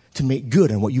 to make good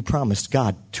on what you promised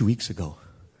God 2 weeks ago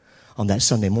on that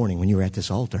Sunday morning when you were at this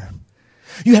altar.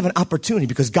 You have an opportunity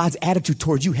because God's attitude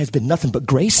towards you has been nothing but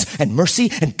grace and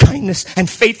mercy and kindness and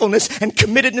faithfulness and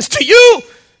committedness to you.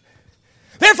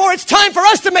 Therefore, it's time for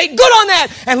us to make good on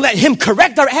that and let him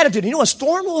correct our attitude. You know, a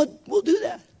storm will do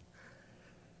that.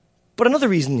 But another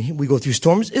reason we go through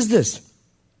storms is this.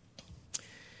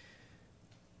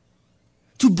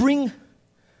 To bring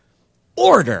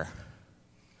order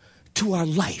to our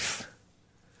life.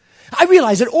 I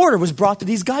realized that order was brought to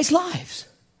these guys' lives.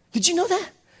 Did you know that?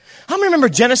 How many remember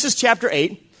Genesis chapter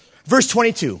 8, verse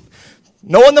 22?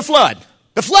 Noah and the flood.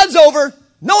 The flood's over.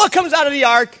 Noah comes out of the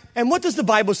ark. And what does the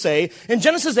Bible say? In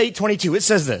Genesis 8:22, it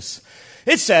says this.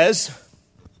 It says,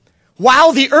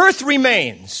 while the earth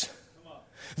remains,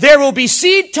 there will be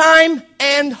seed time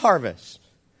and harvest.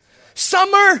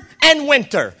 Summer and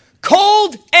winter.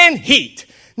 Cold and heat.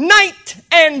 Night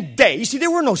and day. You see, there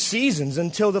were no seasons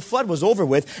until the flood was over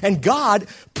with, and God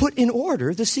put in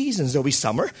order the seasons. There'll be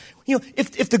summer. You know,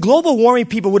 if the global warming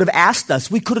people would have asked us,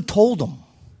 we could have told them.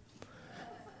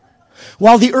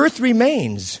 While the earth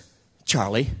remains,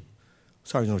 Charlie,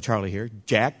 sorry, no Charlie here,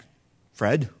 Jack,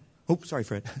 Fred. Oh, sorry,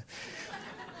 Fred.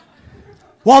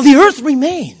 While the earth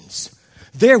remains,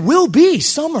 there will be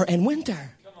summer and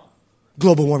winter.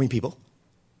 Global warming, people.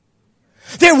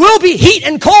 There will be heat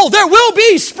and cold. There will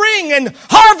be spring and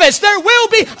harvest. There will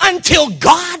be until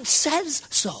God says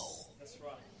so.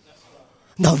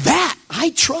 Now that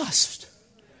I trust.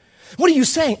 What are you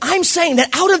saying? I'm saying that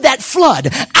out of that flood,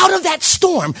 out of that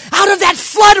storm, out of that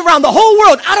flood around the whole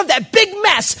world, out of that big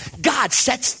mess, God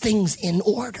sets things in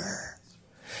order.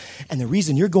 And the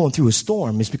reason you're going through a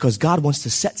storm is because God wants to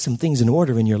set some things in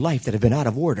order in your life that have been out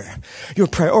of order. Your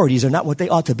priorities are not what they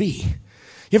ought to be.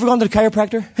 You ever gone to the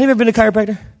chiropractor? Have you ever been to a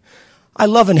chiropractor? I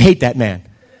love and hate that man.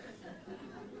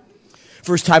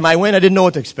 First time I went, I didn't know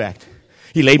what to expect.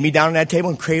 He laid me down on that table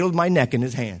and cradled my neck in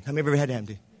his hand. How many ever had that happen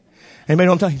to you? Anybody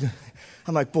know what I'm talking about?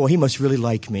 I'm like, boy, he must really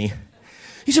like me.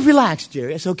 He said, relax,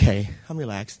 Jerry. It's okay. I'm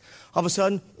relaxed. All of a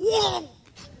sudden, whoa,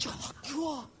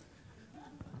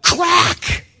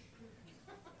 crack.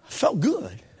 Felt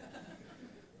good.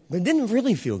 But it didn't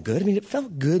really feel good. I mean, it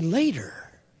felt good later.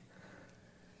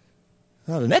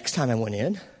 Now, the next time I went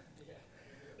in,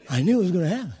 I knew it was going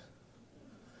to happen.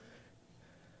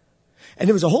 And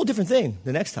it was a whole different thing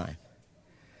the next time.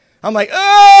 I'm like,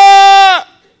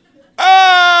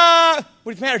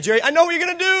 what's the matter, Jerry? I know what you're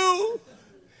going to do.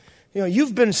 You know,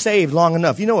 you've been saved long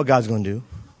enough. You know what God's going to do.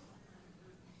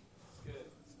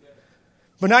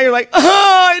 But now you're like,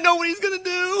 I know what he's going to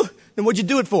do. Then what'd you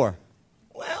do it for?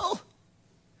 Well,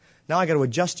 now I got to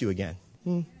adjust you again.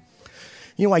 You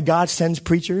know why God sends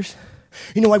preachers?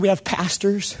 You know why we have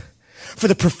pastors? For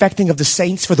the perfecting of the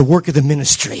saints, for the work of the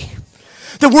ministry.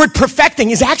 The word perfecting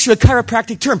is actually a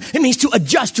chiropractic term. It means to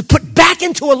adjust, to put back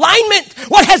into alignment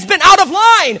what has been out of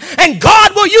line. And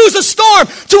God will use a storm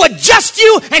to adjust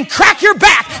you and crack your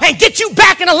back and get you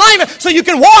back in alignment so you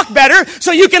can walk better,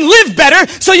 so you can live better,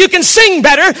 so you can sing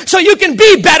better, so you can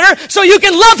be better, so you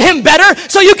can love him better,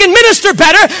 so you can minister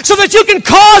better, so that you can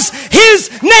cause his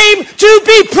name to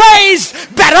be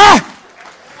praised better.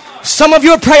 Some of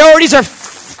your priorities are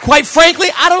quite frankly,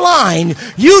 out of line.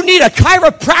 You need a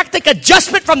chiropractic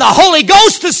adjustment from the Holy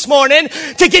Ghost this morning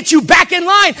to get you back in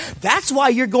line. That's why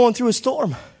you're going through a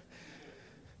storm.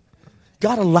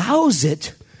 God allows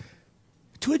it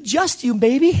to adjust you,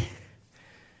 baby.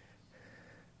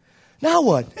 Now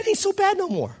what? It ain't so bad no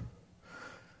more.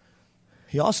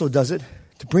 He also does it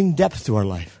to bring depth to our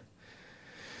life.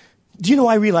 Do you know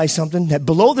I realized something? That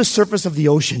below the surface of the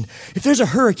ocean, if there's a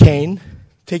hurricane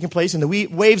taking place and the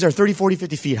waves are 30, 40,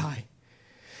 50 feet high,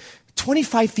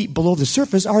 25 feet below the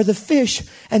surface are the fish,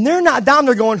 and they're not down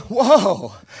there going,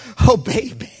 whoa, oh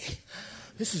baby,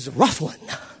 this is a rough one.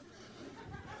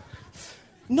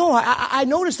 No, I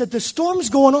noticed that the storm's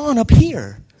going on up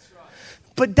here.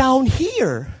 But down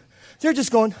here, they're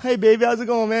just going, hey baby, how's it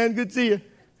going, man? Good to see you.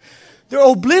 They're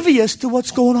oblivious to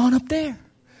what's going on up there.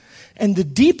 And the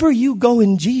deeper you go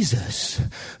in Jesus,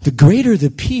 the greater the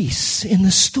peace in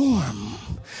the storm.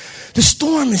 The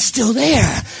storm is still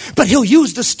there, but he'll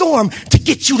use the storm to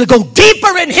get you to go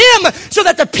deeper in him so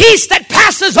that the peace that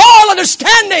passes all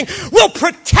understanding will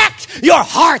protect your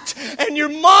heart and your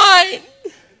mind.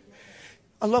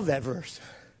 I love that verse.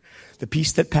 The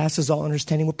peace that passes all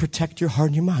understanding will protect your heart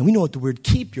and your mind. We know what the word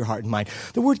keep, your heart and mind.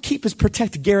 The word keep is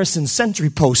protect, garrison, sentry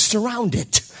post, surround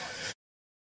it.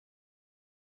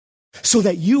 So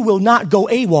that you will not go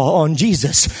AWOL on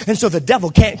Jesus. And so the devil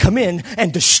can't come in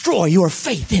and destroy your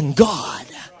faith in God.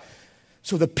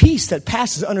 So the peace that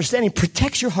passes understanding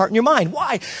protects your heart and your mind.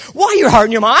 Why? Why your heart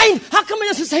and your mind? How come it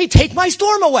doesn't say take my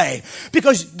storm away?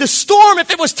 Because the storm, if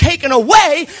it was taken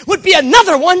away, would be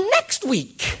another one next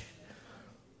week.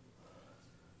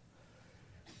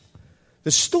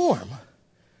 The storm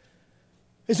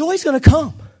is always going to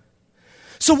come.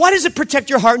 So why does it protect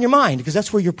your heart and your mind? Because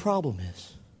that's where your problem is.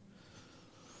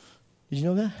 Did you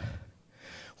know that?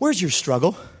 Where's your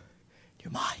struggle?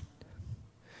 Your mind.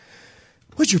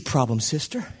 Where's your problem,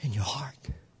 sister? In your heart.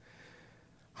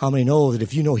 How many know that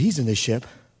if you know he's in the ship,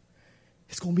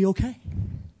 it's going to be okay?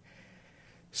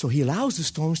 So he allows the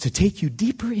storms to take you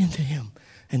deeper into him.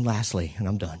 And lastly, and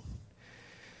I'm done,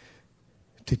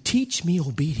 to teach me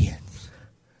obedience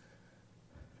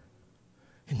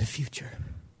in the future.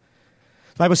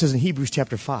 The Bible says in Hebrews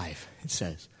chapter 5, it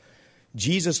says,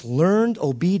 Jesus learned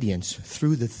obedience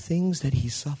through the things that he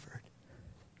suffered.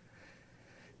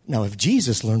 Now, if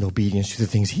Jesus learned obedience through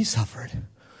the things he suffered,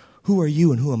 who are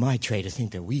you and who am I, Trey, to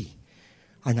think that we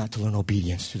are not to learn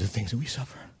obedience through the things that we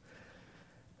suffer?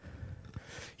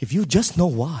 If you just know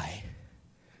why,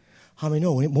 how many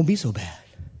know it won't be so bad?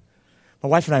 My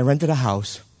wife and I rented a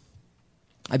house.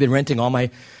 I've been renting all my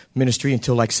ministry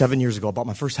until like 7 years ago. I bought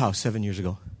my first house 7 years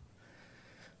ago.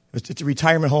 It's a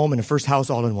retirement home and a first house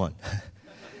all in one.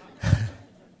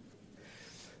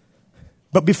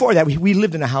 But before that, we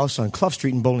lived in a house on Clough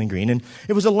Street in Bowling Green, and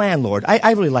it was a landlord.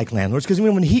 I really like landlords because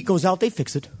when the heat goes out, they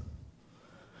fix it.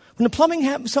 When the plumbing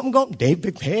happens, something goes,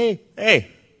 hey,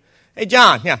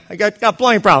 John, yeah, I got a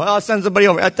plumbing problem. I'll send somebody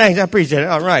over. Thanks, I appreciate it.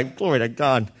 All right, glory to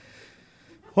God.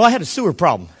 Well, I had a sewer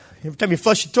problem. Every time you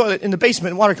flush the toilet in the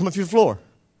basement, water coming through the floor.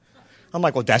 I'm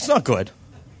like, well, that's not good.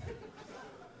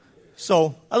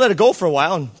 So I let it go for a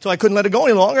while until I couldn't let it go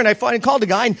any longer, and I finally called the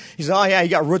guy, and he said, oh, yeah, you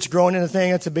got roots growing in the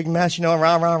thing. That's a big mess,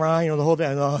 rah, the whole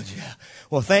thing. Oh, yeah.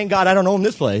 Well, thank God I don't own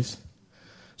this place.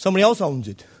 Somebody else owns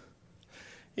it.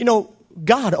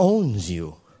 God owns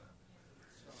you.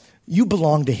 You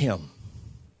belong to him.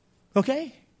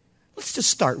 Okay? Let's just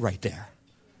start right there.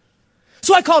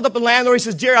 So I called up the landlord. He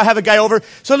says, Jerry, I'll have a guy over.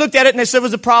 So I looked at it, and I said, it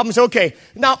was a problem. I said, okay.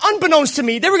 Now, unbeknownst to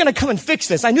me, they were going to come and fix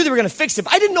this. I knew they were going to fix it,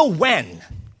 but I didn't know when.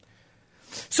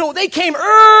 So they came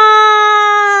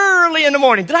early in the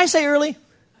morning. Did I say early?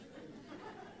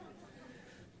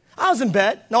 I was in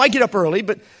bed. Now, I get up early,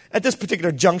 but at this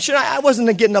particular junction, I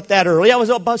wasn't getting up that early. I was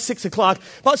up about 6 o'clock,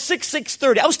 about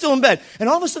 6:30. I was still in bed. And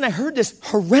all of a sudden, I heard this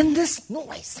horrendous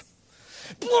noise.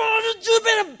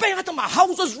 I thought my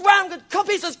house was round, the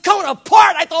pieces coming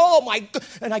apart. I thought, oh, my God.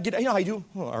 And I get, how you do?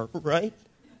 Oh, right?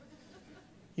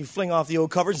 You fling off the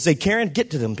old covers and say, Karen,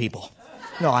 get to them people.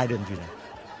 No, I didn't do that.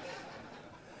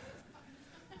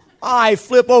 I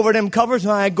flip over them covers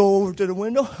and I go over to the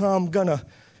window. I'm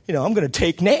gonna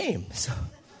take names.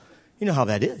 You know how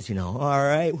that is, All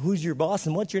right, who's your boss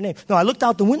and what's your name? No, I looked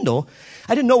out the window.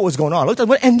 I didn't know what was going on. I looked out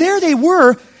the window, and there they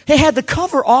were. They had the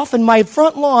cover off in my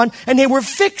front lawn, and they were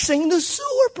fixing the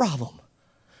sewer problem.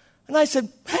 And I said,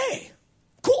 hey,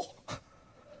 cool.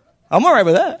 I'm all right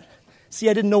with that. See,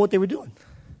 I didn't know what they were doing.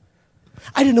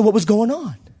 I didn't know what was going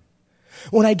on.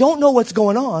 When I don't know what's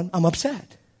going on, I'm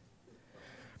upset.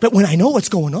 But when I know what's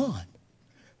going on,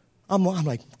 I'm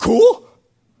like, cool.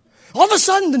 All of a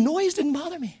sudden, the noise didn't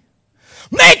bother me.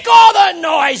 Make all the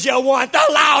noise you want. The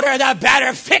louder, the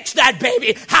better. Fix that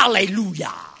baby.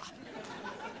 Hallelujah.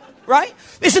 Right?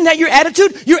 Isn't that your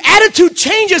attitude? Your attitude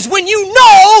changes when you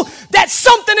know that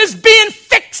something is being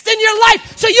fixed in your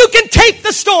life. So you can take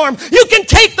the storm. You can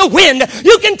take the wind.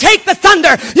 You can take the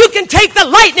thunder. You can take the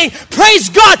lightning. Praise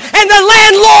God. And the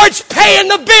landlord's paying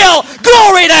the bill.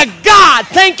 Glory to God.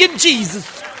 Thank you, Jesus.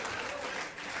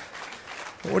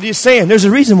 What are you saying? There's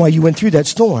a reason why you went through that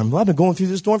storm. Well, I've been going through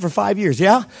this storm for 5 years,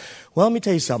 yeah? Well, let me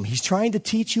tell you something. He's trying to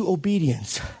teach you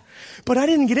obedience. But I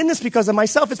didn't get in this because of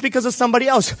myself. It's because of somebody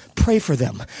else. Pray for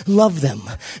them. Love them.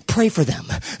 Pray for them.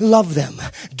 Love them.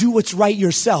 Do what's right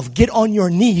yourself. Get on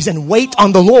your knees and wait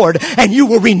on the Lord, and you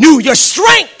will renew your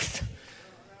strength.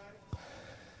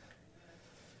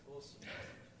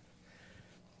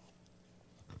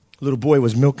 A little boy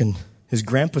was milking his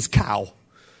grandpa's cow.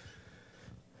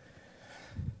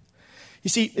 You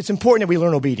see, it's important that we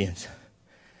learn obedience.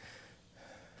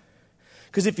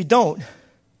 Because if you don't,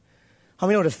 how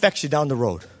many know it affects you down the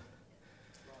road?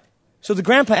 So the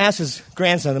grandpa asked his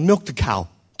grandson to milk the cow.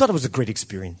 Thought it was a great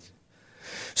experience.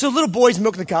 So the little boy's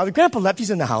milking the cow. The grandpa left.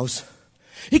 He's in the house.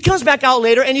 He comes back out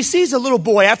later, and he sees the little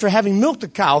boy after having milked the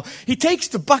cow. He takes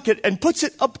the bucket and puts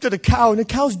it up to the cow, and the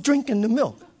cow's drinking the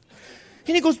milk.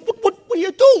 And he goes, what are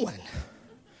you doing?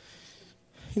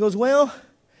 He goes, well,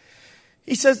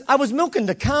 he says, I was milking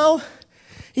the cow.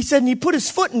 He said, and he put his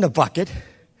foot in the bucket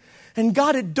and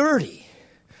got it dirty.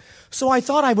 So I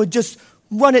thought I would just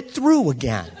run it through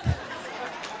again.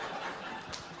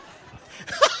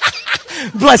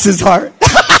 Bless his heart.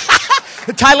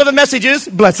 The title of the message is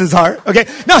Bless His Heart. Okay.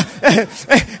 No.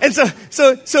 And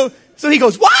so he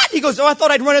goes, what? He goes, oh, I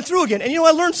thought I'd run it through again. And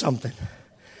I learned something.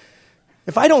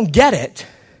 If I don't get it,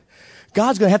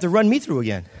 God's going to have to run me through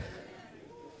again.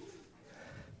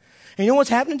 And you know what's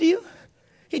happening to you?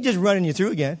 He's just running you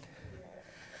through again.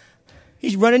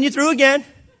 He's running you through again.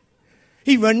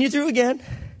 He's running you through again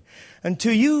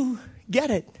until you get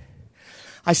it.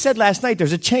 I said last night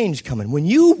there's a change coming. When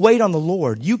you wait on the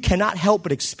Lord, you cannot help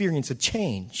but experience a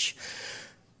change.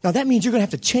 Now that means you're going to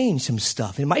have to change some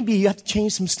stuff. It might be you have to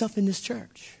change some stuff in this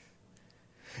church.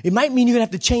 It might mean you're going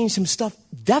to have to change some stuff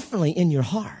definitely in your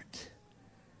heart.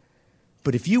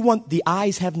 But if you want the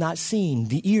eyes have not seen,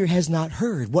 the ear has not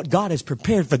heard what God has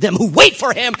prepared for them who wait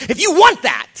for Him, if you want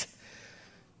that,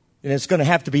 then it's going to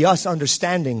have to be us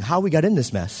understanding how we got in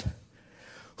this mess.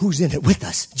 Who's in it with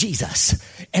us? Jesus.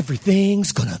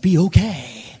 Everything's going to be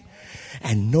okay.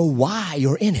 And know why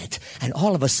you're in it. And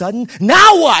all of a sudden,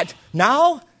 now what?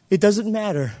 Now it doesn't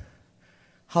matter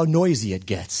how noisy it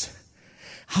gets,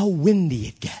 how windy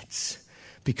it gets,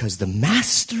 because the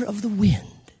master of the wind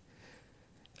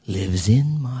lives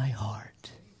in my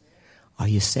heart. Are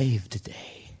you saved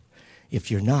today? If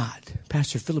you're not,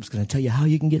 Pastor Philip's going to tell you how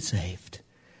you can get saved.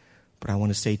 But I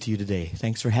want to say to you today,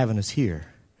 thanks for having us here.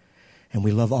 And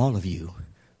we love all of you.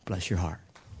 Bless your heart.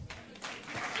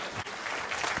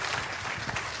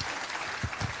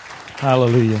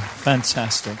 Hallelujah.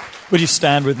 Fantastic. Would you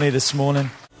stand with me this morning?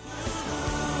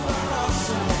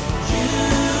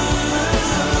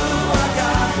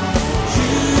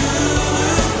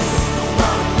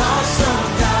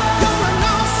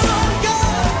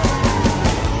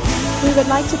 We would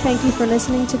like to thank you for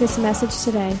listening to this message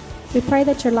today. We pray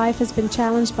that your life has been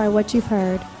challenged by what you've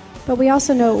heard, but we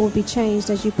also know it will be changed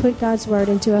as you put God's Word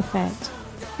into effect.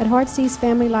 At Heartsease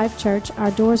Family Life Church,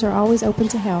 our doors are always open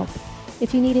to help.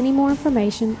 If you need any more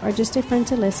information or just a friend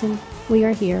to listen, we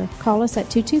are here. Call us at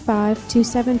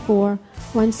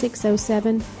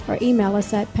 225-274-1607 or email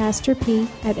us at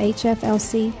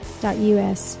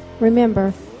pastorp@hflc.us.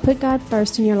 Remember, put God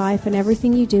first in your life and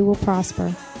everything you do will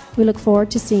prosper. We look forward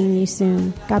to seeing you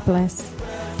soon. God bless.